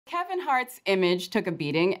Kevin Hart's image took a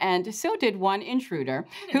beating, and so did one intruder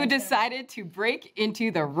who decided to break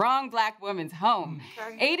into the wrong black woman's home.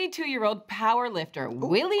 82-year-old powerlifter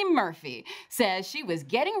Willie Murphy says she was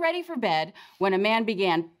getting ready for bed when a man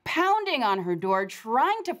began pounding on her door,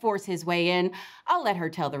 trying to force his way in. I'll let her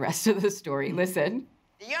tell the rest of the story. Listen.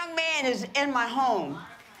 The young man is in my home.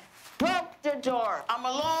 Broke the door. I'm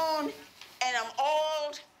alone and I'm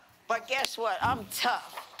old, but guess what? I'm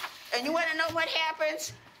tough. And you want to know what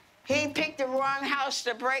happens? He picked the wrong house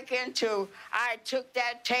to break into. I took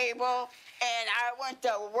that table and I went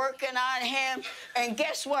to working on him. And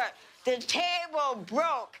guess what? The table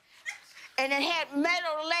broke and it had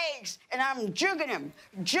metal legs. And I'm jugging him,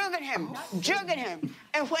 jugging him, jugging him.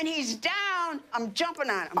 And when he's down, I'm jumping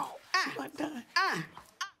on him.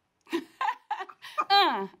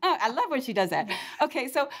 I love when she does that. Okay,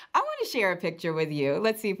 so I want to share a picture with you.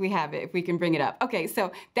 Let's see if we have it, if we can bring it up. Okay,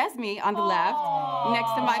 so that's me on the left,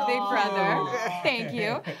 next to my big brother. Thank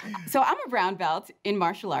you. So I'm a brown belt in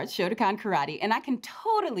martial arts, Shotokan karate, and I can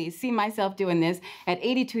totally see myself doing this at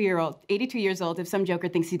 82 years old if some joker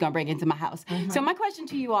thinks he's gonna break into my house. So my question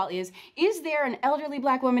to you all is there an elderly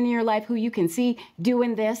black woman in your life who you can see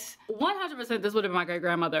doing this? 100% this would have been my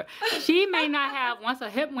great-grandmother. She may not have, once her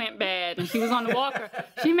hip went bad and she was on the walker,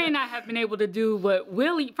 she may not have been able to do what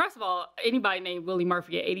Willie, first of all, anybody named Willie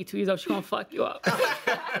Murphy at 82 years old, she's gonna fuck you up.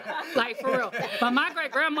 Like, for real. But my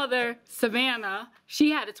great-grandmother, Savannah,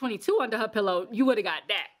 she had a 22 under her pillow. You would have got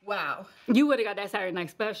that. Wow. You would have got that Saturday night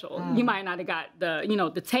special. You might not have got the, you know,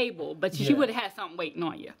 the table, but she would have had something waiting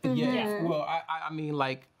on you. Yeah. Well, I mean,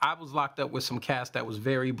 like, I was locked up with some cats that was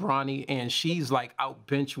very brawny, and she's like out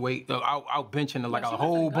benching like a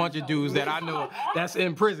whole bunch of dudes that I know that's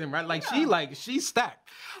in prison, right? Like she's stacked.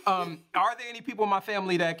 Are there any people in my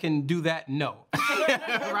family that can do that? No.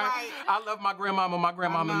 Right? I love my grandmama. My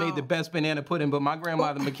grandmama made the best banana pudding, but my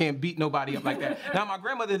grandmother can't beat nobody up like that. Now, my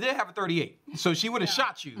grandmother did have a 38, so she would have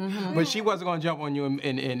shot you, but she wasn't gonna jump on you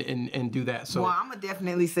and do that. So. Well, I'm gonna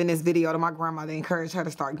definitely send this video to my grandmother, encourage her to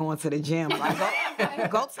start going to the gym. Like,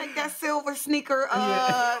 go take that silver sneaker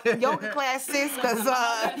yoga class, sis, because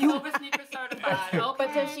Silver sneaker certified. Okay.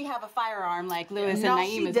 But does she have a firearm like Lewis and No,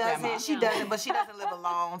 Naima's grandma? she doesn't, but she doesn't live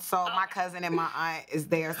alone. So my cousin and my aunt is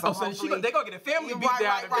there. So they're gonna get a family beat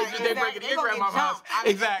down if they break into your grandma's house.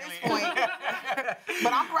 Exactly.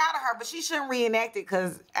 But I'm proud of her, but she shouldn't reenact it,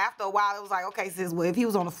 because after a while it was like, okay, sis, well, if he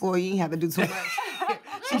was on the floor, you didn't have to do too much.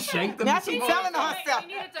 She shanked them. Now she's telling herself. She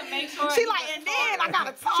needed to make sure. She like, and then I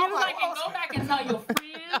gotta talk. She was like, and go back and tell your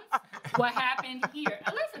friends what happened here.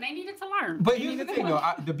 Listen, they needed to learn. But here's the thing, though.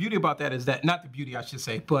 The beauty about that is that, not the beauty, I should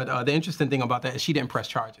say, but the interesting thing about that is she didn't press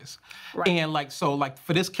charges. Right. And like, so like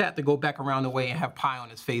for this cat to go back around the way and have pie on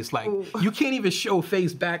his face, like you can't even show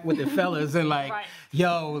face back with the fellas and like,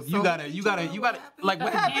 yo, you gotta, like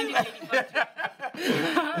what happened?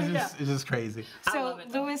 It's just crazy. So,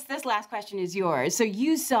 Lewis, this last question is yours. So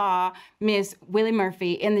you saw Miss Willie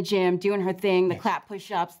Murphy in the gym doing her thing, the clap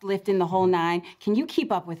push-ups, lifting the whole nine. Can you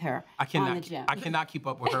keep up with her on the gym? I cannot keep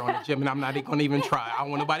up with her on the gym, and I'm not going to even try. I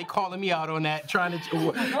don't want nobody calling me out on that, trying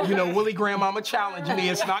to, you know, Willie Grandmama challenge me.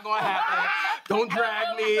 It's not going to happen. Don't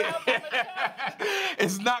drag me.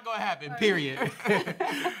 It's not going to happen, period.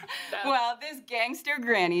 Well, this gangster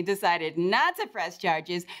granny decided not to press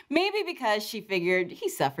charges, maybe because she figured he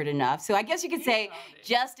suffered enough. So I guess you could say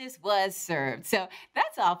justice was served. So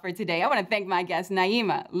that's all for today. I want to thank my guests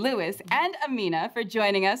Naima, Lewis, and Aminah for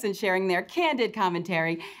joining us and sharing their candid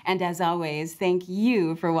commentary. And as always, thank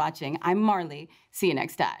you for watching. I'm Marlie. See you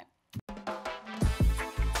next time.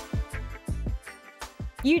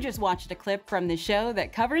 You just watched a clip from the show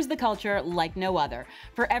that covers the culture like no other.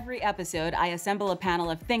 For every episode, I assemble a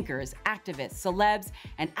panel of thinkers, activists, celebs,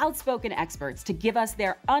 and outspoken experts to give us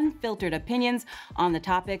their unfiltered opinions on the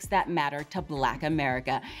topics that matter to Black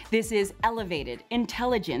America. This is elevated,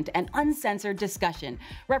 intelligent, and uncensored discussion,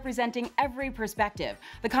 representing every perspective.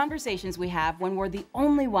 The conversations we have when we're the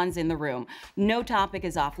only ones in the room. No topic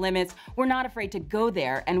is off limits. We're not afraid to go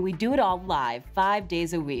there, and we do it all live, 5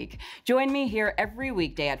 days a week. Join me here every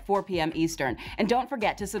weekday at 4 p.m. Eastern. And don't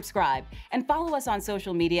forget to subscribe and follow us on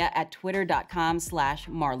social media at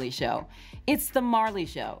twitter.com/Marlie Show. It's The Marlie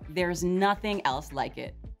Show. There's nothing else like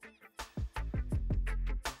it.